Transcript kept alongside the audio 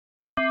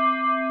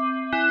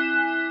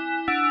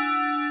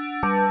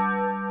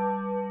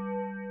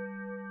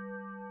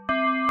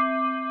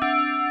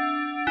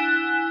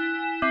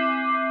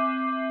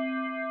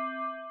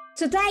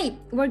Today,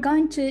 we're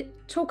going to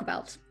talk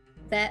about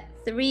the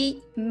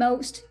 3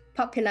 most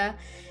popular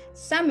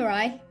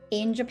samurai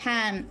in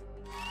Japan.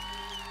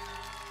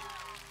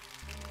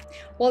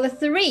 Well, the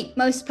 3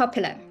 most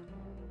popular.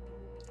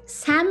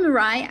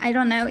 Samurai, I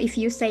don't know if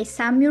you say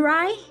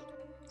samurai.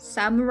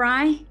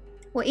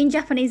 Well, in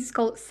Japanese, it's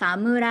called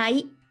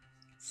samurai.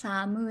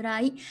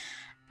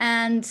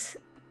 And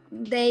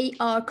they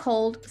are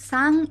called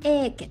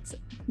san-eiketsu.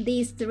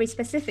 These 3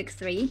 specific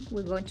 3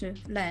 we're going to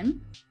learn.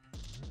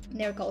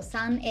 They're called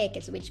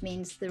san-eiketsu, which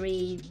means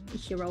 3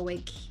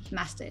 heroic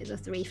masters or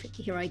 3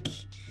 heroic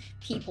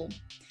people.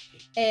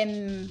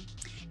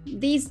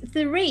 These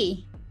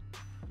 3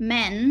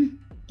 men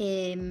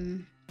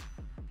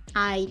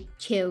I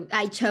choose,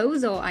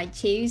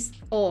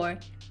 or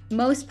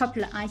most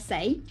popular, I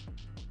say,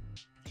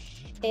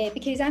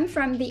 because I'm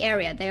from the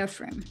area they're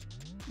from,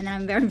 and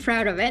I'm very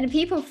proud of it. And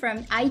people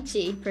from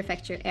Aichi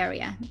prefecture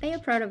area, they are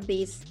proud of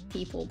these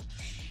people,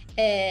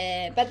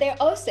 but they're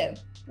also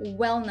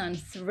well known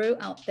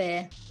throughout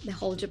the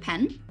whole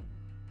Japan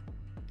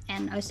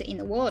and also in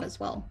the world as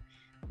well.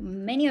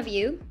 Many of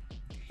you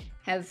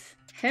have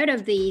heard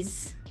of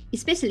these,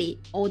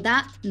 especially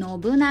Oda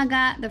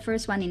Nobunaga, the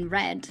first one in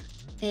red,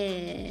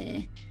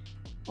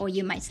 or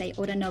you might say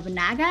Oda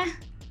Nobunaga,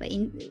 but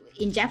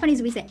in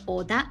Japanese we say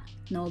Oda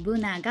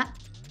Nobunaga.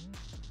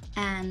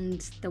 And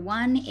the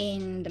one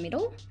in the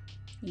middle,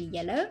 in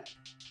yellow,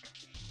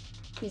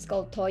 is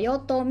called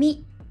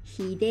Toyotomi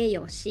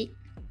Hideyoshi.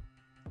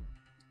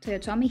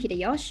 Toyotomi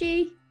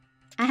Hideyoshi.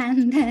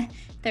 And the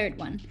third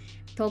one,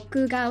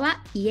 Tokugawa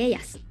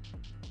Ieyasu.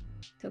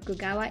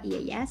 Tokugawa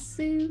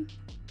Ieyasu,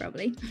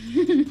 probably.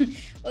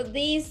 Well,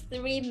 these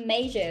 3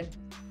 major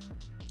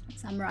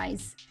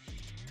samurais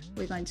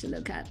we're going to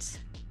look at.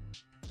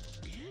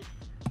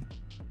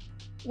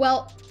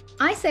 Well,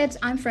 I said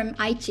I'm from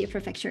Aichi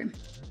prefecture.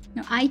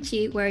 Now,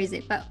 Aichi, where is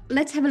it? But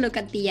let's have a look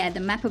at the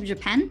map of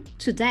Japan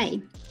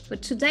today.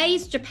 But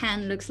today's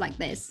Japan looks like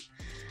this.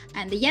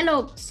 And the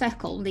yellow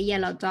circle, the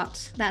yellow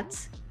dot,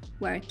 that's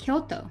where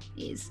Kyoto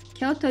is.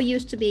 Kyoto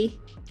used to be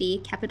the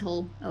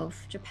capital of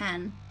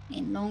Japan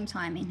in long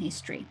time in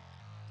history.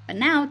 But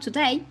now,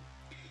 today,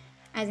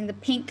 as in the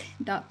pink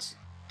dot,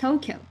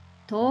 Tokyo.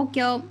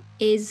 Tokyo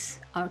is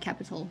our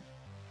capital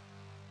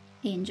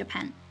in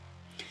Japan.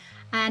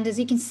 And as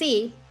you can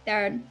see,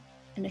 there are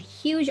a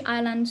huge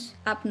island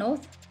up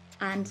north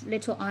and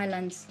little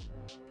islands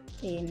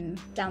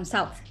down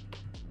south.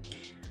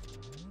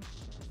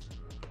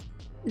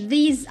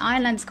 These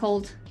islands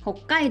called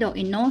Hokkaido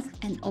in north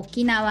and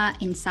Okinawa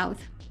in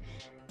south.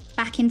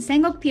 Back in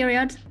Sengoku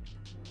period,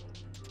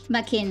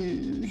 back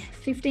in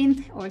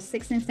 15th or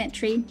 16th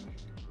century,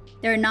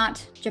 they're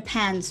not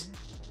Japan's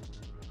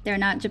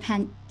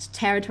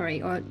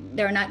territory, or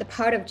they're not the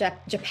part of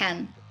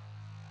Japan.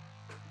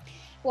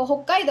 Well,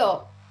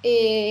 Hokkaido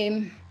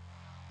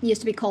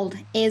used to be called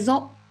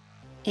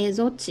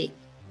Ezochi,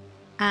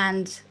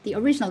 and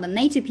the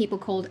native people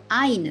called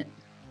Ainu,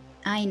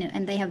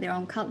 and they have their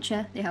own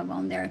culture, they have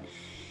on their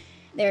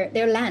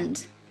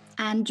land.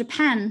 And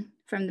Japan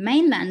from the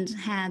mainland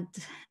had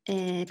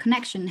a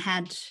connection,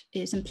 had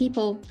some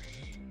people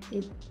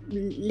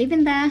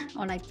living there,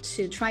 or like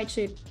to try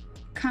to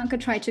conquer,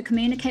 try to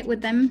communicate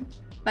with them,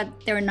 but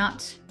they're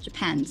not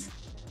Japan's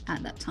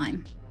at that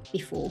time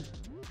before,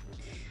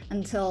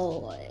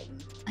 until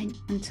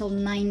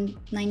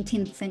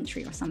 19th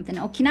century or something.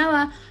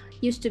 Okinawa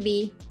used to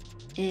be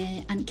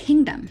a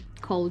kingdom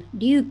called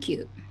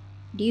Ryukyu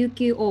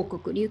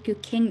Okoku, Ryukyu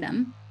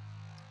Kingdom,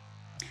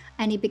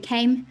 and it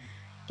became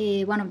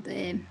one of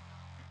the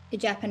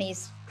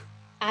Japanese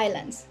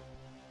islands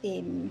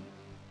also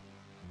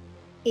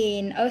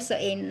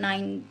in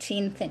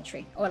 19th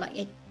century, or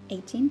like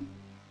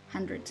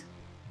 1800.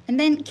 And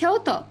then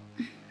Kyoto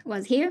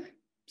was here,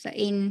 so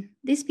in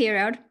this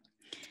period.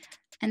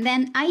 And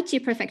then Aichi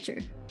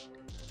prefecture,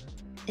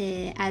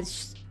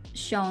 as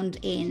shown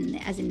in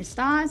the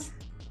stars,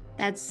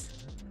 that's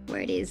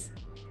where it is.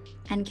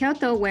 And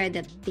Kyoto, where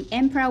the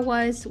emperor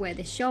was, where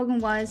the shogun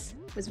was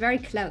very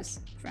close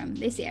from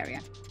this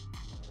area.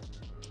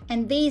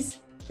 And these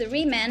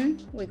 3 men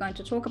we're going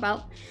to talk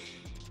about,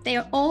 they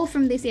are all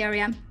from this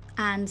area,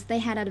 and they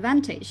had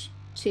advantage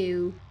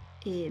to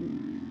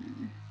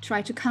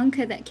try to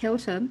conquer that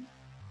Kyoto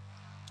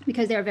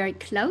because they are very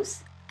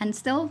close, and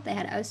still they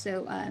had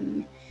also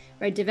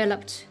very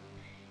developed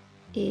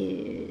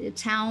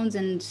towns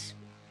and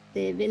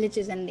the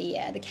villages and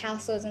the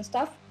castles and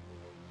stuff.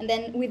 And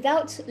then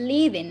without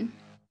leaving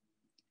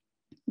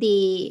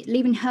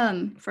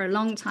home for a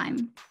long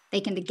time, they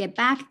can get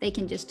back, they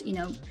can just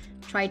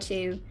try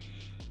to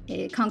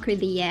conquer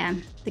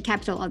the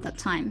capital at that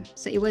time.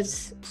 So it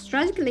was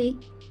strategically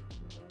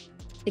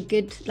a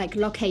good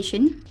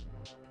location,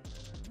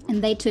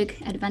 and they took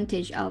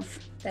advantage of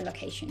the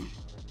location.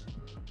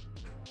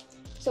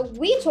 So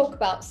we talk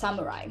about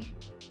samurai,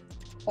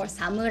 or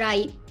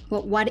samurai.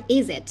 What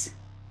is it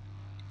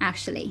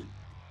actually?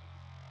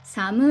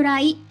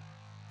 Samurai.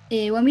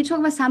 When we talk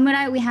about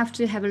samurai, we have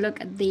to have a look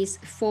at these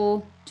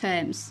 4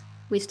 terms.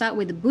 We start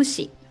with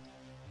bushi.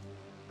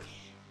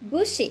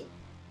 Bushi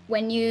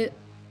when you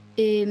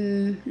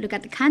look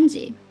at the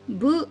kanji,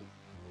 bu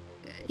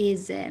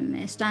is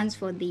stands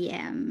for the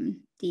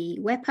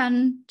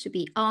weapon, to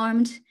be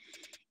armed,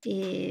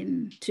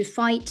 to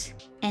fight,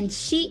 and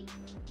shi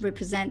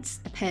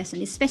represents a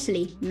person,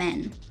 especially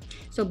men.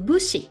 So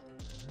bushi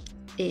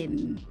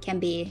can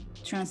be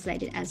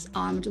translated as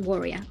armed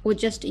warrior, or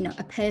just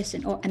a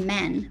person or a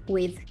man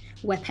with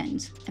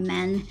weapons, a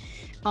man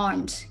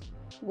armed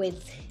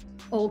with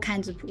all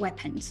kinds of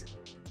weapons.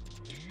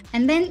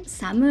 And then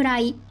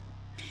samurai.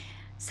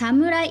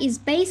 Samurai is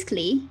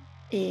basically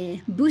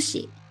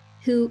bushi,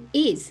 who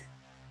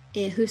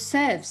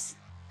serves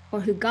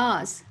or who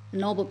guards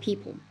noble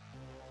people,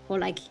 or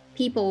like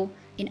people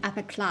in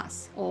upper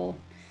class or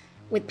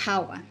with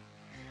power.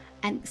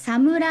 And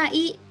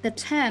samurai, the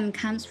term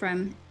comes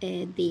from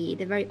the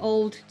very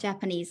old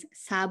Japanese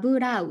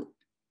saburau,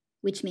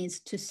 which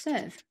means to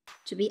serve,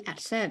 to be at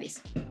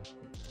service.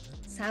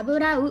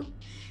 Saburau,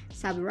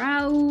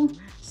 saburau,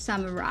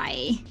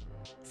 samurai,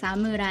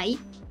 samurai.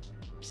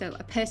 So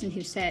a person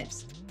who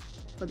serves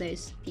for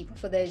those people,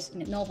 for those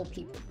noble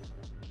people.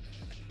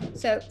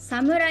 So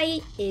samurai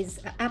is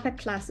upper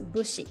class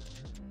bushi.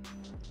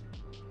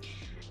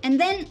 And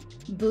then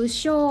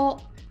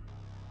busho.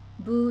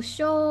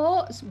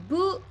 Busho,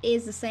 bu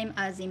is the same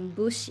as in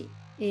bushi.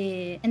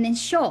 And then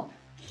sho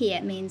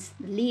here means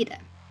leader,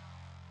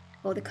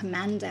 or the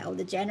commander, or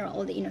the general,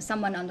 or the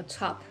someone on the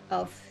top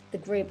of the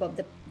group of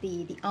the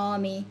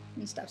army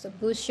and stuff. So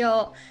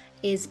busho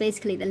is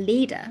basically the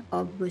leader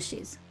of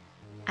bushis,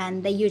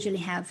 and they usually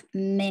have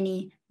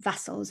many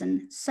vassals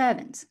and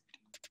servants.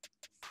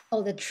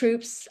 All the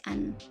troops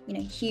and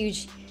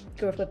huge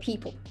group of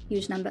people,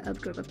 huge number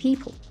of group of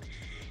people.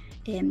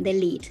 They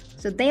lead.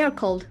 So they are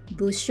called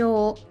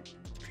busho.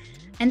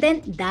 And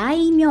then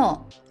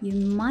daimyo. You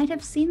might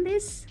have seen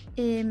this.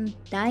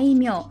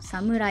 Daimyo,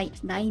 samurai,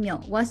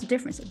 daimyo. What's the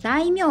difference?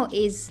 Daimyo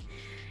is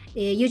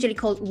usually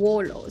called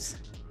warlords.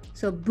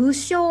 So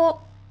busho,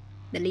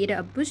 the leader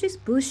of bushis,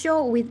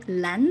 busho with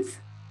lands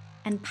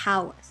and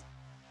powers.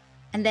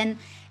 And then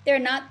they're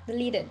not the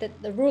leader,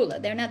 the ruler.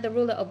 They're not the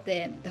ruler of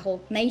the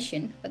whole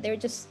nation, but they're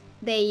just,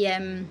 they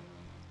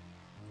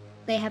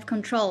have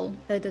control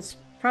of those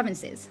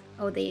provinces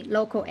or the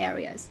local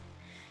areas.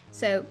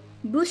 So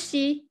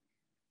bushi,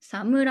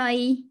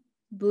 samurai,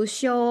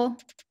 busho,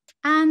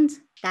 and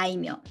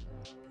daimyo.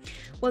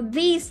 Well,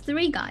 these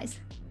three guys,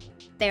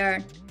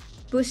 they're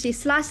bushi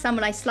slash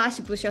samurai slash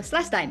busho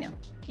slash daimyo.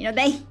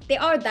 They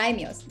are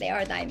daimyos. They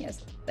are daimyos,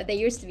 but they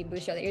used to be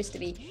busho, they used to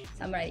be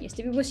samurai, they used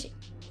to be bushi.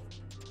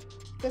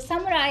 The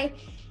samurai,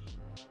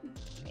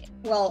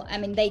 well, I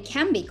mean, they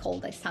can be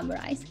called as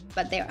samurais,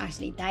 but they're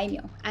actually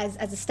daimyo as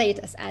a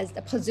status, as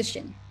a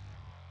position.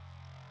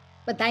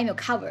 But daimyo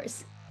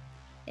covers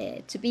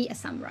to be a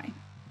samurai.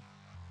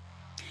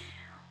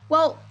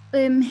 Well,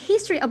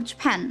 history of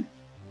Japan.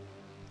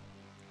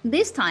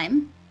 This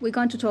time, we're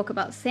going to talk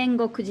about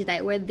Sengoku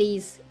Jidai, where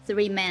these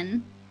three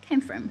men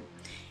came from.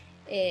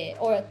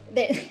 Or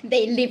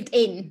they lived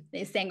in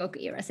the Sengoku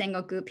era,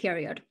 Sengoku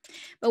period.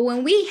 But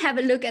when we have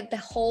a look at the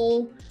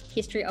whole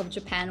history of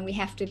Japan, we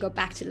have to go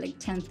back to like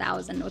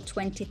 10,000 or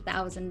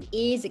 20,000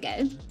 years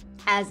ago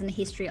as in the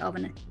history of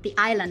the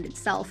island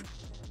itself.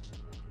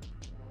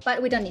 But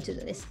we don't need to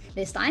do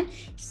this time.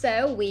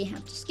 So we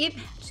have to skip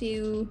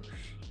to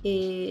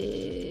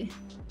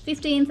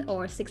 15th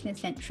or 16th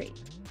century.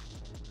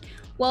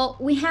 Well,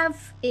 we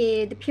have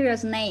the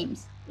period's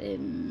names.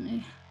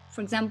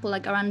 For example,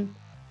 like around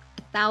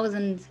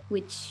 1000,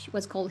 which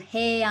was called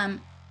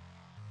Heian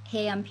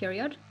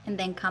period, and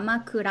then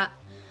Kamakura,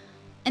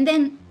 and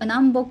then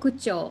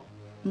Nambokucho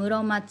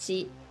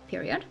Muromachi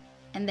period,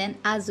 and then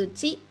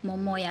Azuchi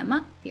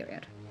Momoyama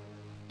period,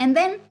 and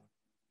then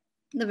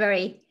the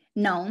very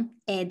known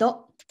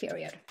Edo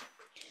period.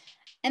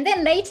 And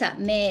then later,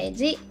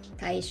 Meiji,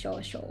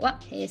 Taisho, Showa,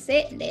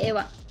 Heisei,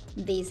 Reiwa.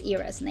 These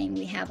eras name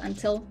we have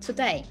until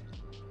today,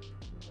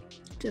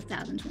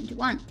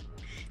 2021.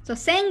 So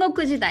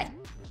Sengoku Jidai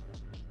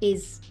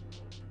is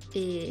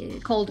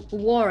called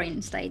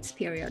Warring States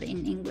period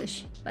in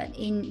English, but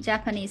in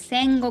Japanese,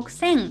 Sengoku,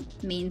 Sen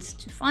means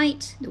to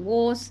fight, the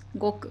wars,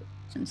 Goku,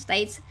 some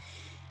states,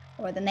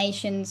 or the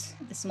nations,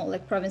 the smaller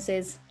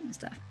provinces and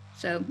stuff.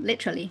 So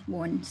literally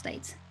warring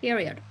states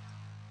period.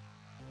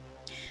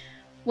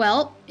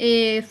 Well,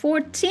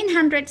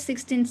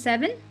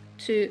 1467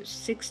 to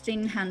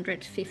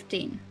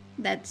 1615,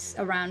 that's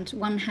around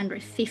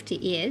 150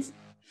 years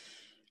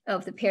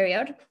of the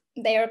period.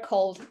 They are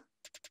called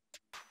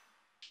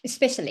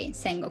especially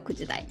Sengoku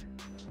Jidai.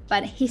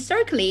 But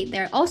historically,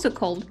 they're also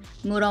called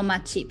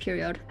Muromachi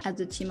period,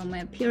 Azuchi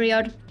Momoya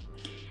period,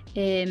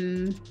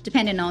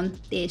 depending on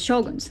the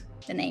shoguns,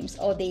 the names,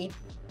 or the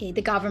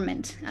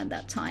government at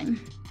that time.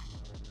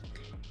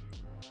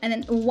 And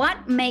then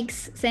what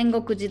makes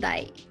Sengoku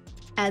Jidai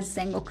as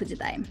Sengoku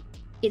Jidai?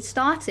 It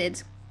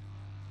started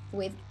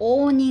with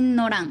Onin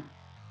no Ran,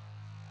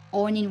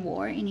 Onin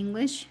War in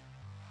English,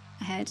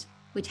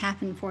 which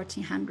happened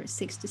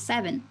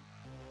 1467.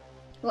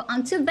 Well,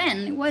 until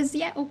then, it was,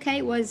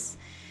 it was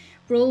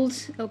ruled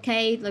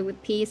okay, like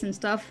with peace and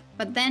stuff.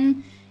 But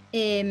then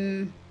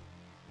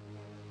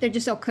there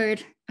just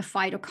occurred a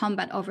fight or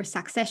combat over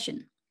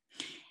succession.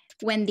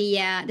 When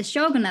the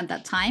shogun at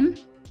that time,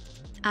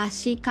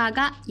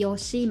 Ashikaga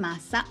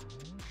Yoshimasa.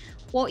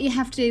 Well, you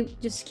have to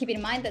just keep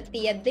in mind that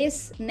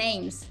these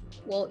names,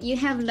 well, you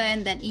have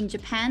learned that in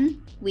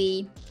Japan,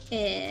 we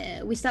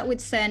start with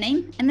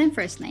surname and then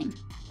first name.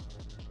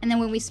 And then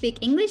when we speak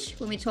English,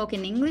 when we talk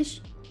in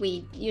English,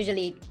 we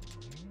usually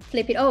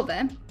flip it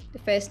over, the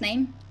first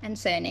name and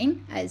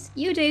surname, as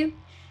you do.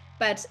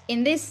 But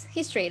in this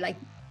history, like,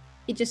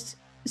 it just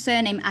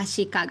surname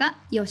Ashikaga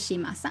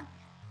Yoshimasa.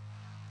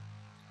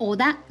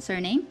 Oda,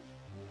 surname.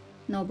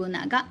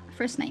 Nobunaga,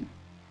 first name.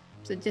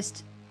 So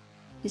just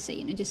so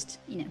you know, just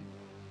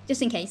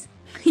in case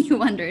you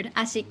wondered,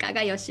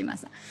 Ashikaga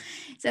Yoshimasa.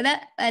 So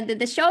that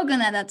the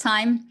shogun at that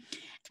time,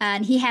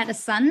 and he had a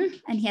son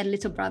and he had a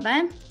little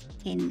brother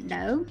in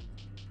law.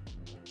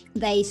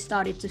 They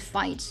started to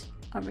fight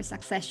over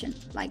succession.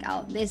 Like,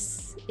 oh,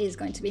 this is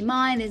going to be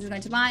mine, this is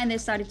going to be mine. And they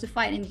started to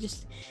fight, and it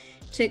just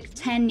took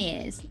 10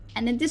 years.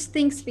 And then these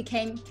things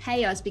became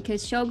chaos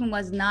because shogun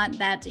was not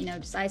that,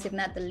 decisive,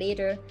 not the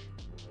leader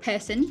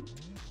person.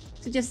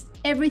 So just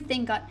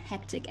everything got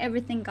hectic,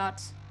 everything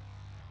got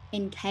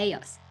in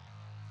chaos.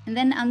 And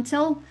then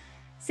until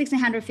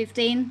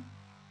 1615,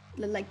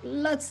 like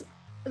lots of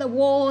the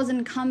wars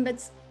and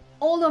combats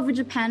all over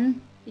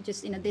Japan, you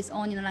just, this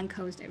on inland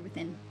coast,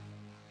 everything.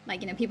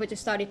 Like, people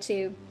just started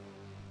to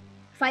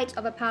fight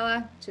over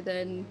power to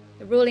the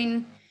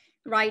ruling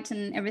right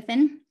and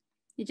everything.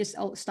 It just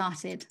all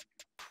started.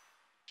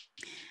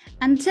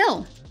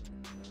 Until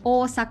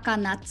Osaka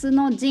Natsu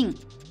no Jin,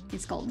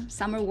 it's called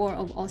Summer War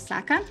of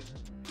Osaka,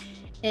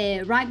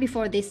 right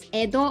before this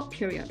Edo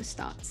period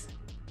starts.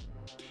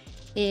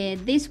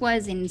 This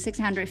was in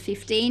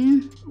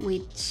 1615,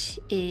 which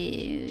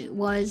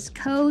was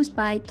caused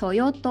by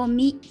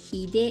Toyotomi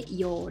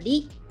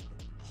Hideyori.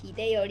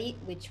 Hideyori,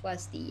 which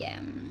was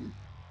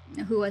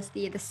who was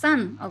the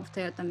son of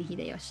Toyotomi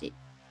Hideyoshi,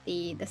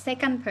 the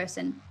second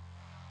person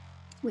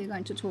we're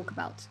going to talk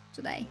about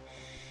today.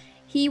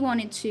 He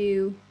wanted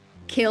to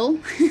kill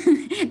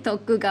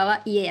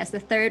Tokugawa Ieyasu, the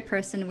third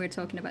person we're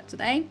talking about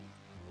today,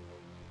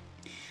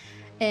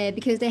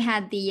 because they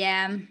had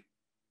the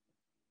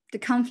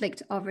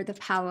conflict over the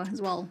power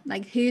as well.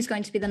 Like, who's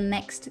going to be the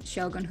next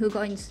shogun?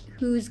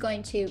 Who's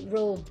going to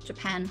rule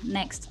Japan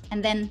next?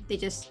 And then they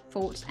just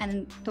fought,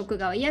 and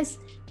Tokugawa Ieyasu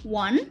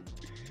won.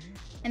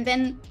 And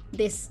then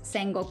this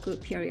Sengoku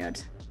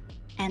period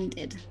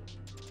ended.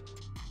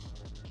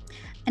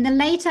 And then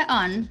later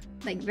on,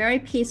 like very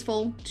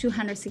peaceful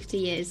 260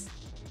 years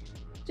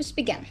just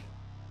began.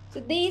 So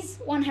these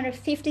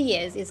 150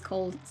 years is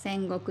called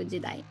Sengoku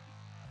Jidai.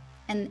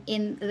 And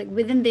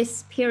within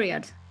this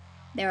period,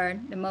 there are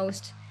the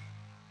most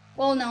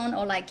well-known,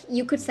 or like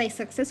you could say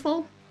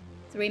successful,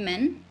 3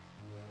 men.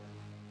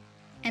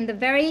 And the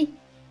very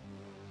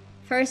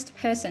first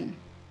person,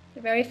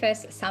 the very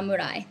first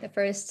samurai, the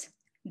first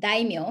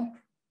daimyo,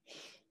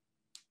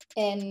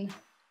 and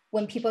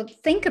when people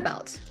think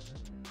about,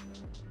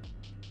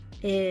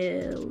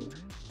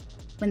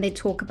 when they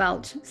talk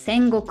about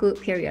Sengoku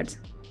period,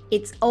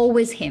 it's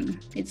always him.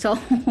 It's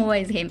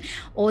always him.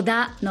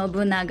 Oda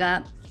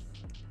Nobunaga.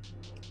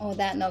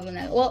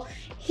 Well,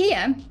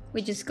 here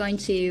we're just going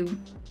to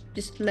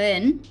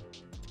learn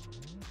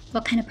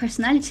what kind of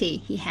personality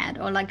he had,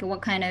 or like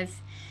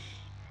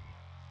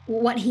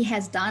what he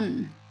has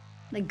done,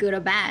 like good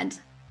or bad.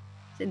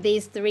 So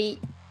these 3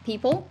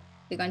 people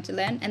we're going to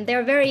learn, and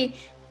they're very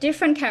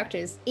different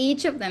characters.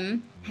 Each of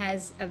them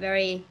has a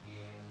very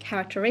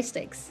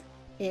characteristics.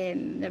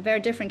 They're very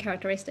different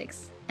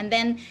characteristics. And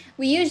then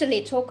we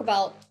usually talk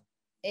about,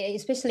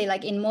 especially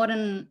like in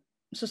modern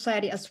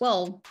society as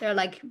well, they're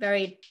like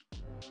very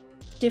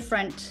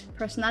different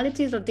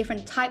personalities or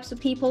different types of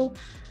people.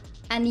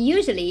 And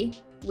usually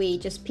we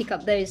just pick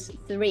up those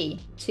 3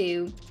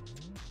 to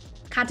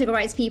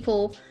categorize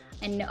people,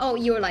 and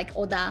you're like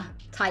Oda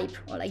type,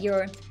 or like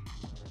you're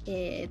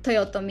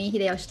Toyotomi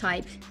Hideyoshi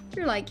type,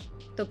 you're like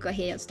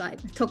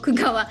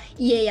Tokugawa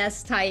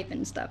Ieyasu type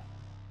and stuff.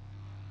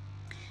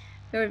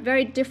 There are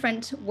very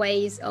different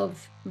ways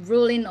of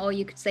ruling, or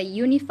you could say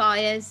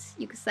unifiers,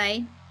 you could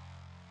say.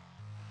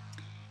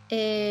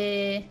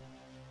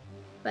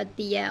 But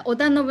the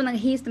Oda Nobunaga,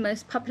 he's the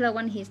most popular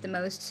one, he's the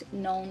most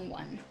known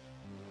one.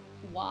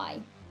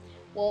 Why?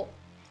 Well,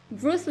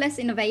 ruthless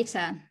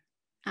innovator,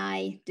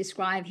 I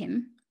describe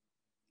him.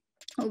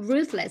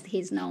 Ruthless,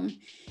 he's known.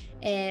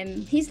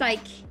 He's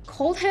like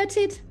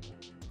cold-hearted,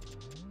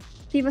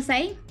 people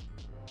say,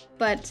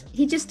 but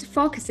he just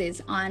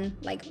focuses on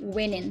like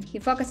winning. He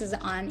focuses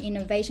on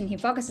innovation. He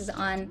focuses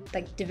on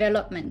like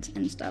development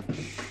and stuff.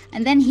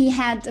 And then he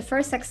had the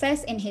first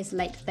success in his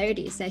late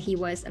 30s. So he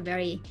was a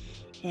very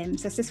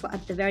successful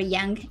at the very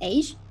young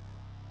age.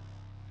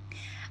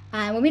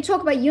 When we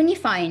talk about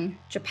unifying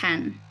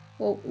Japan,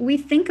 well, we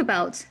think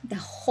about the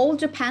whole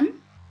Japan,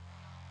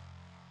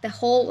 the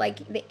whole, like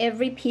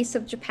every piece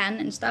of Japan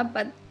and stuff.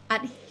 But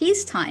at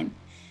his time,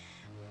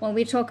 when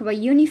we talk about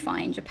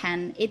unifying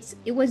Japan, it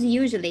was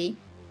usually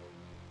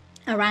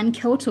around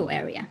Kyoto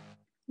area,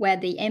 where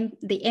the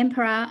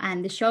emperor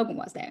and the shogun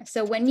was there.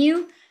 So when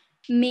you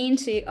mean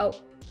to, oh,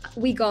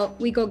 we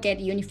go get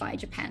unified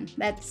Japan,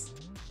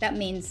 that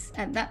means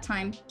at that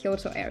time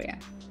Kyoto area.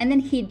 And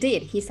then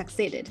he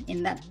succeeded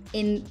in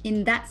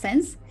that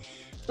sense.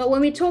 But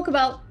when we talk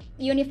about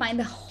unifying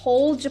the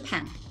whole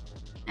Japan,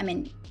 I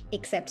mean,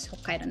 except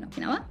Hokkaido and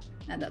Okinawa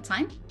at that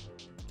time,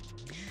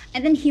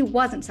 and then he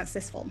wasn't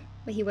successful,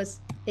 but he was,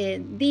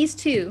 these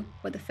two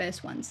were the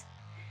first ones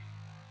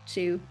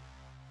to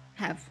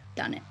have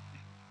done it.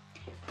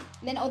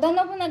 Then Oda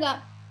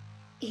Nobunaga,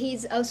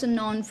 he's also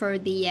known for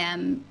the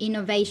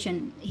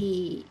innovation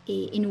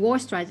in war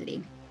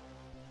strategy.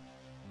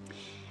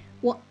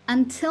 Well,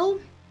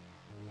 until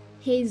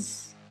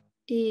his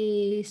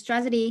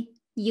strategy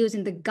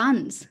using the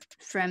guns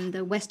from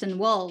the Western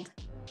world,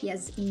 he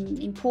has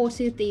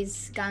imported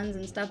these guns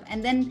and stuff,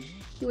 and then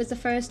he was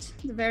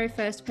the very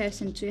first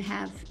person to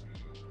have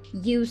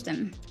used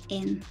them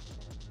in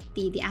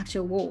the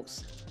actual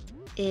wars.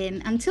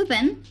 Until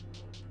then,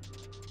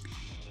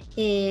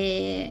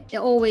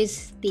 they're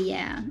always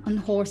on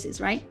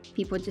horses, right?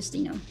 People just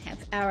have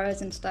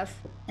arrows and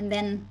stuff, and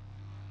then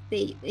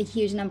the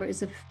huge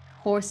numbers of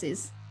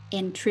horses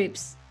and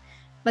troops.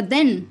 But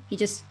then he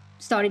just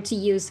started to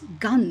use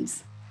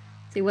guns.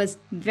 So it was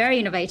very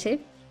innovative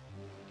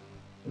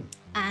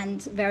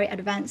and very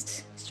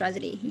advanced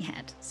strategy he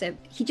had. So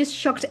he just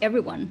shocked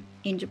everyone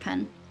in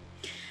Japan.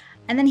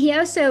 And then he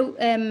also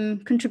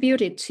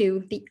contributed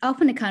to the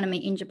open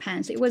economy in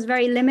Japan. So it was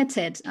very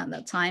limited at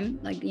that time,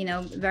 like,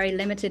 very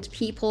limited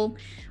people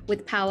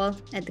with power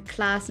at the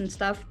class and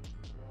stuff.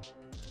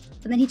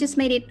 But then he just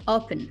made it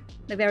open,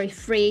 a very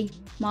free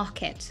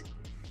market,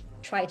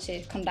 tried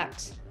to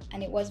conduct,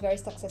 and it was very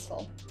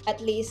successful, at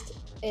least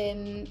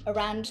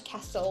around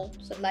castle.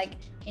 So like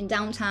in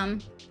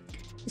downtown,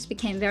 this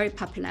became very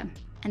popular.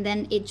 And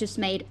then it just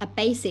made a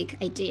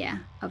basic idea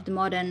of the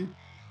modern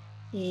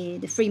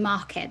the free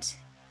market,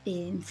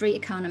 free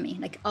economy,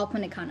 like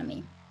open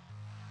economy.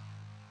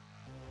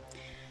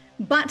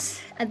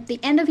 But at the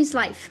end of his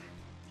life,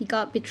 he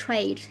got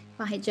betrayed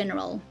by a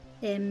general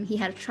he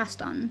had a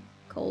trust on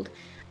called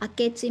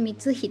Akechi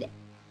Mitsuhide.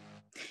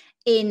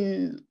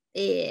 In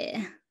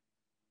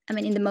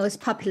the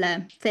most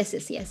popular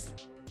thesis, yes.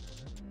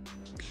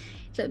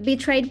 So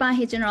betrayed by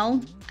his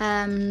general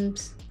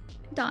and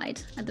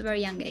died at a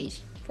very young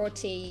age,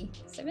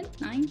 47,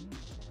 9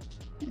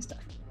 and stuff.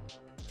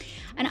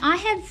 And I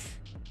have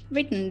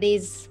written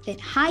these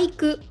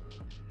haiku,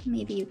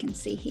 maybe you can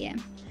see here.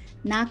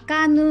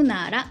 Nakanu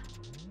nara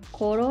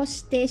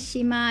koroshite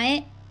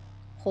shimae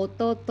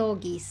hototo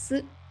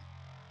gisu.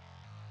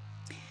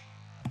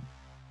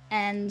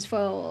 And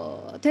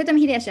for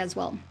Toyotomi Hideyoshi as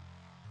well.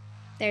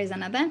 There is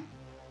another,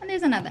 and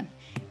there's another.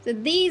 So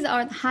these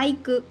are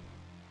haiku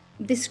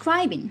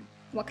describing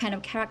what kind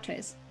of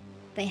characters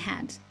they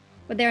had.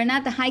 But they're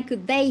not the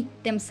haiku they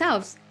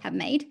themselves have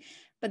made,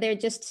 but they're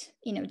just,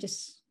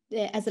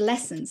 as a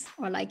lessons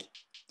or like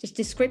just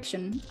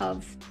description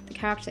of the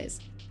characters.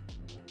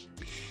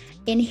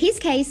 In his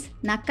case,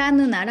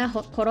 nakanu nara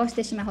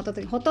koroshite shimae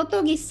hototo.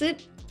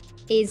 Hototogisu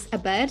is a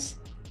bird,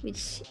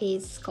 which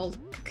is called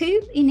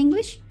cuckoo in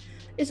English.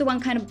 There's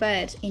one kind of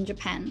bird in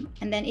Japan,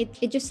 and then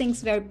it just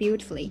sings very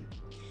beautifully.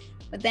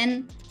 But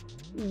then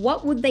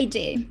what would they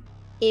do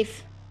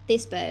if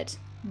this bird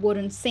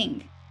wouldn't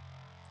sing?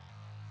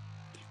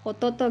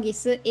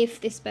 Hototogisu,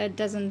 if this bird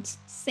doesn't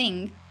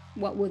sing,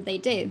 what would they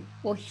do?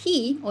 Well,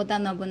 Oda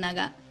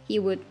Nobunaga, he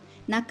would,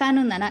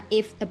 nakanu nara,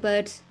 if a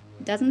bird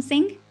doesn't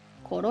sing,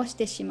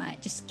 koroshite shimae,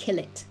 just kill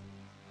it.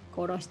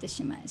 Koroshite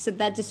shimae. So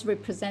that just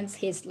represents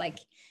his like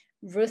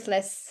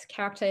ruthless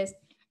characters,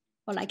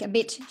 or like a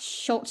bit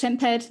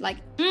short-tempered, like,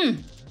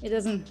 it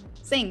doesn't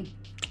sing,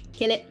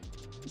 kill it,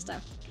 and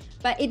stuff.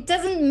 But it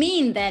doesn't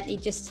mean that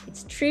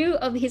it's true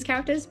of his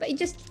characters, but it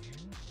just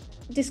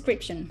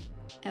description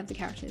of the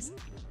characters.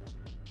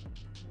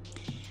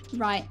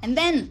 Right, and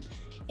then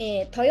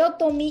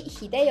Toyotomi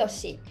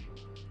Hideyoshi.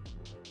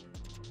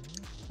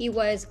 He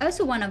was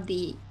also one of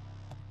the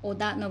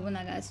Oda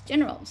Nobunaga's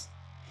generals,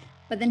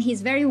 but then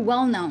he's very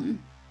well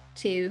known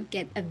to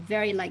get a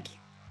very like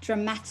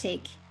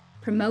dramatic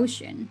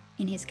promotion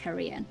in his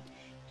career.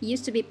 He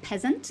used to be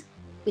peasant,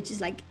 which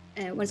is like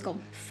what is called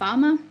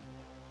farmer,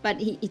 but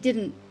he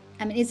didn't,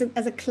 it's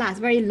as a class,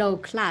 very low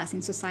class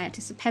in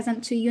society, so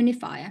peasant to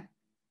unifier.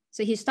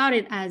 So he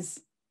started as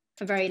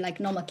a very like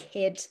normal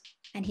kid,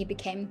 and he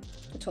became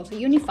the total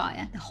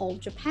unifier, the whole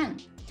Japan.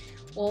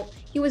 Well,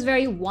 he was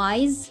very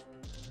wise.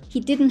 He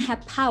didn't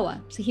have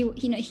power, so he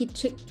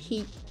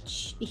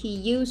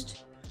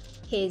used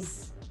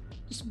his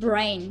just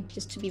brain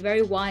just to be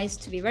very wise,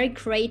 to be very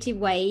creative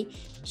way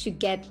to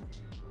get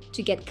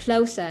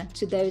closer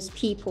to those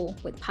people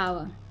with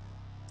power.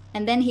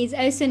 And then he's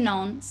also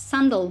known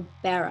sandal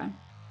bearer.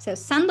 So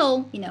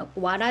sandal,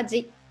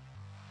 waraji.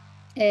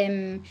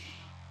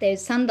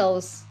 There's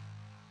sandals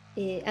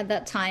at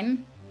that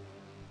time,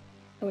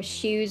 or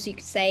shoes, you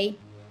could say.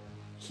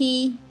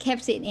 He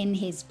kept it in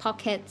his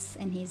pockets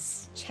and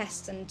his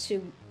chest, and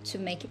to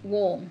make it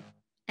warm.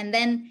 And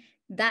then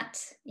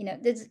that,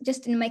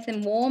 just to make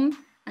them warm,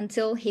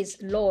 until his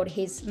lord,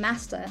 his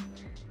master,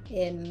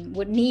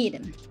 would need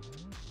him.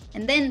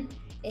 And then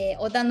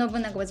Oda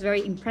Nobunaga was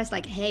very impressed,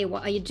 like, hey,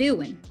 what are you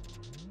doing?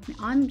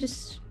 I'm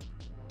just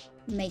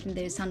making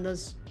the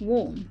sandals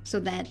warm so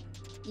that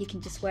you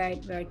can just wear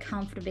it very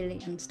comfortably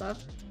and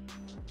stuff.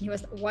 He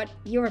was, what?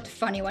 You're the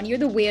funny one. You're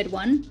the weird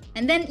one.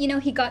 And then,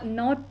 he got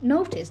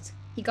noticed.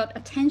 He got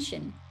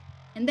attention.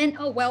 And then,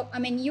 oh, well, I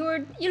mean,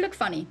 you look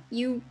funny.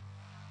 You're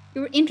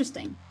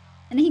interesting.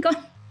 And then he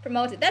got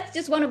promoted. That's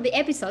just one of the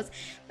episodes,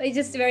 but he's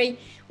just very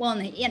well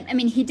known. I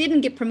mean, he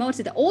didn't get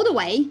promoted all the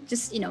way,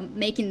 just,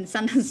 making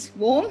sandals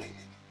warm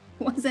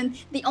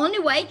wasn't the only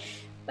way,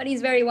 but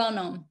he's very well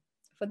known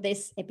for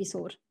this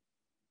episode.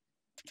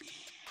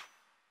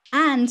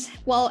 And,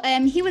 well,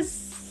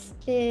 Toyotomi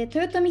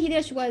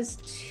Hideyoshi was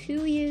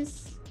 2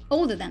 years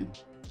older than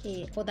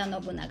Oda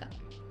Nobunaga,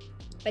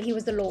 but he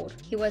was the lord,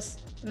 he was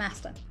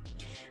master.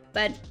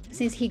 But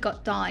since he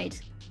died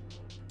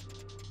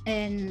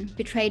and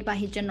betrayed by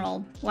his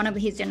general, one of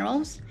his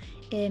generals,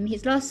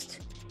 he's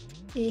lost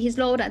his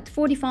lord at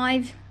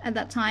 45 at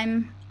that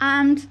time,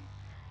 and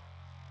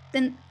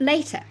then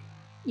later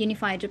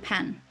unified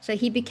Japan. So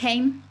he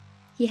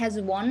has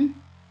won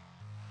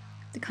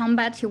the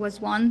combat, he was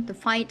won the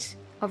fight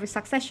of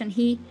succession.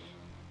 He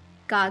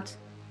got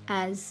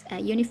as a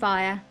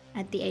unifier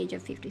at the age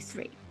of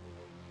 53.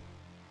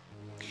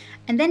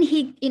 And then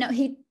he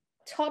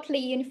totally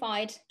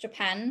unified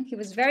Japan. He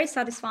was very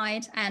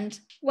satisfied, and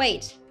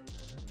wait,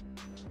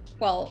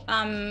 well,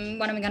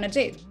 what am I gonna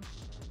do?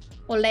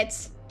 Well,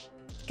 let's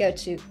go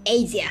to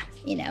Asia,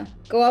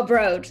 go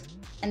abroad.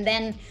 And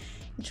then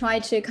try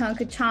to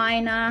conquer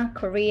China,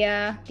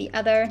 Korea, the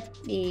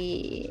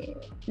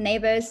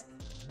neighbors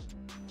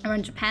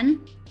around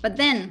Japan. But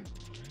then,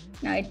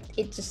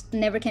 it just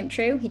never came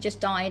true. He just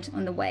died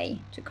on the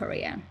way to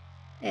Korea,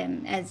 he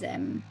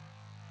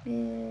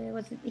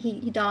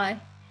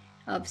died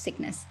of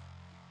sickness.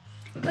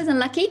 It was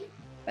unlucky,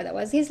 but that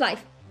was his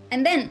life.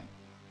 And then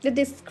the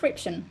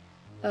description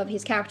of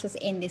his characters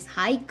in this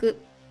haiku.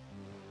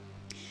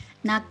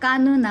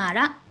 Nakanu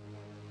nara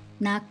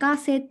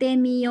nakasete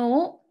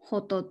miyo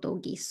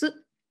hototogisu.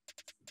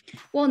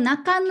 Well,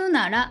 Nakanu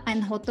nara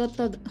and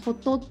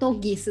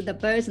hototogisu, the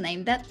bird's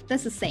name,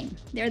 that's the same.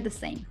 They're the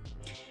same.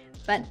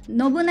 But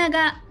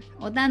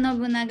Oda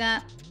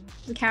Nobunaga,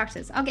 the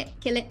characters. Okay,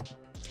 kill it.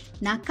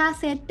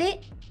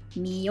 Nakasete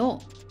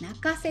miyo.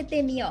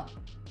 Nakasete miyo.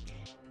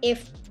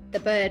 If the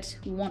bird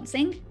won't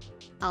sing,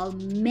 I'll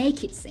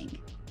make it sing.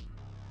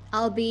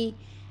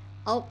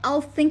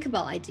 I'll think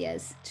about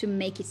ideas to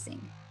make it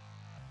sing.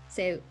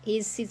 So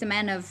he's a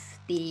man of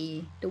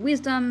the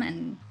wisdom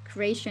and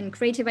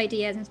creative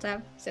ideas and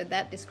stuff. So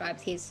that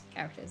describes his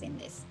characters in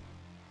this.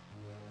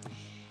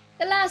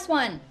 The last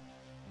one,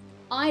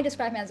 I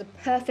describe him as a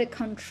perfect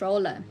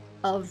controller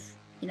of,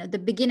 the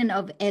beginning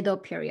of Edo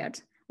period.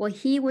 Well,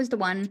 he was the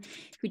one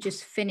who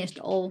just finished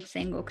all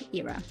Sengoku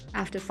era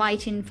after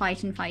fighting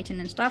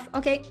and stuff.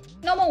 Okay,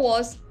 no more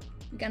wars.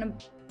 We're gonna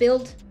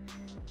build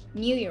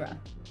new era.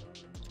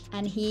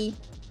 And he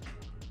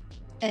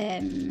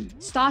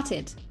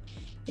started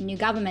the new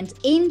government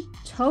in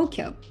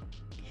Tokyo.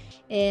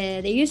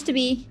 There used to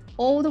be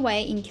all the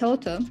way in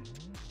Kyoto,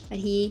 but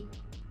he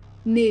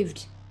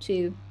moved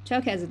to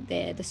Tokyo as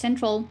the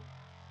central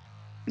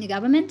new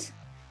government,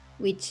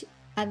 which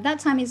at that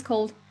time is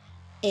called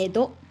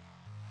Edo.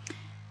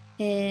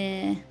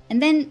 And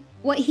then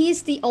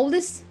he's the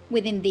oldest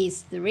within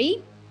these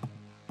three.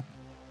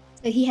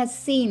 So he has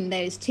seen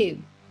those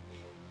two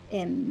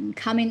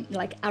coming,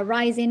 like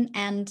arising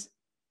and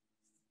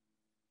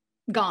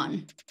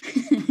gone.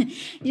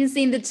 You've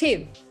seen the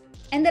two.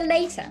 And then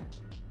later,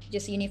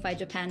 just unified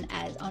Japan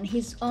as on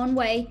his own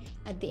way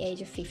at the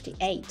age of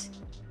 58.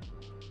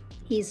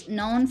 He's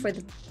known for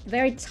the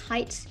very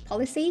tight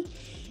policy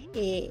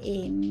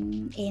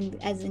in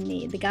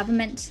the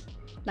government,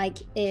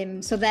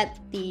 so that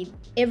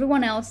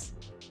everyone else,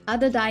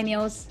 other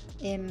daimyos,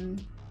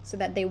 so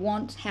that they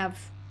won't have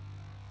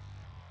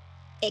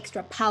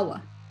extra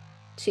power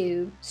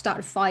to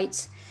start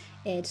fights,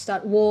 to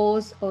start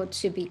wars, or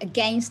to be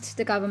against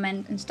the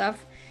government and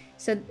stuff.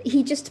 So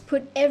he just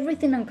put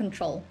everything on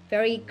control.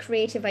 Very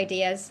creative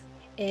ideas,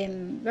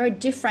 very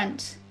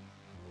different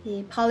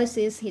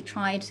policies he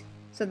tried,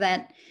 so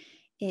that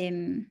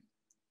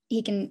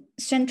he can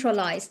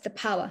centralize the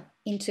power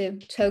into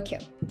Tokyo.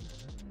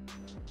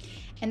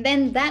 And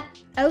then that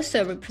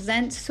also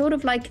represents sort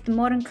of like the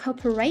modern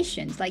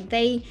corporations. Like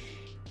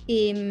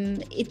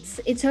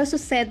it's also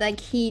said like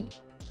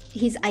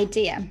his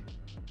idea,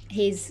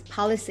 his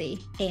policy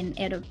in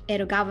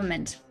Edo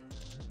government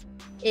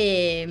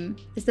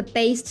is the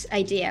base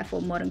idea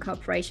for modern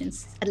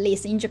corporations, at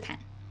least in Japan.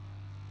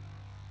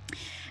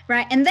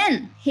 Right, and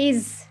then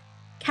his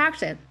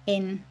character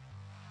in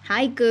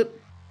haiku,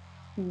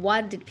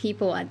 what did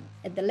people at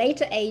the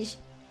later age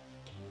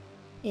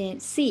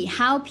see,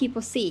 how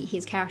people see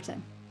his character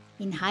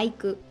in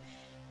haiku.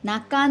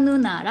 Nakanu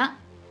nara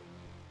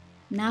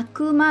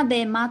naku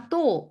made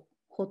matou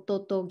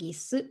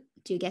hototogisu.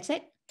 Do you get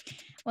it?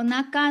 Or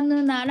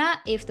nakanu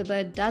nara, if the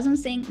bird doesn't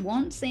sing,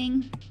 won't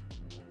sing,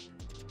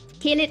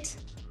 kill it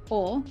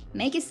or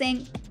make it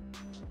sing,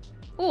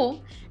 or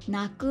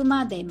鳴く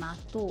まで待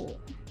と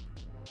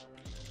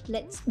う.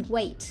 Let's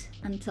wait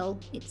until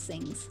it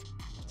sings.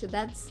 So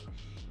that's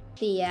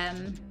the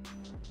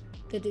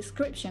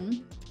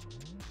description.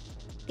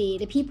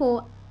 The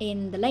people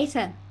in the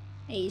later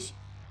age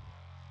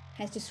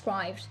has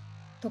described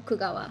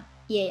Tokugawa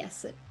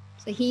Ieyasu.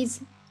 So he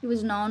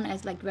was known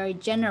as like very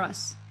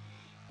generous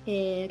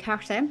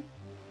character,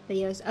 but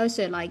he was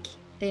also like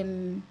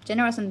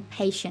generous and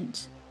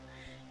patient,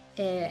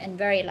 and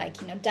very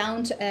like, you know,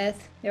 down to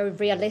earth, very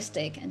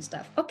realistic and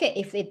stuff. Okay,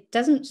 if it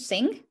doesn't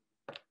sing,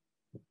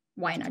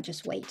 why not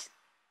just wait?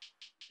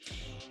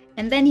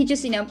 And then he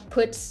just, you know,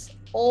 puts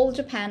all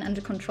Japan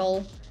under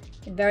control,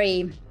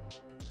 very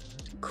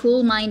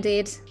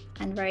cool-minded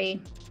and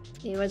very,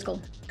 what's it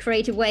called,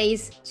 creative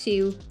ways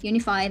to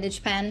unify the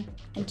Japan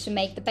and to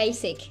make the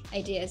basic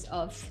ideas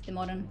of the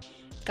modern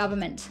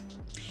government.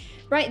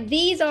 Right,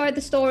 these are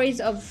the stories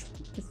of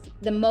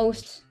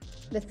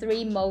the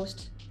three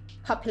most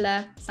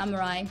popular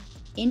samurai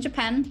in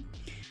Japan.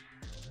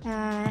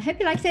 I hope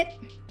you liked it.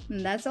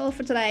 And that's all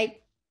for today.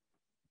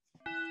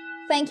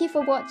 Thank you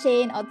for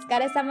watching. お疲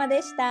れ様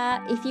でし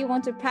た. If you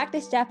want to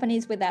practice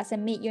Japanese with us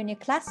and meet your new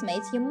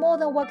classmates, you're more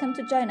than welcome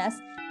to join us.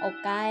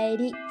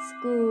 Okaeri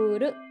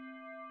School.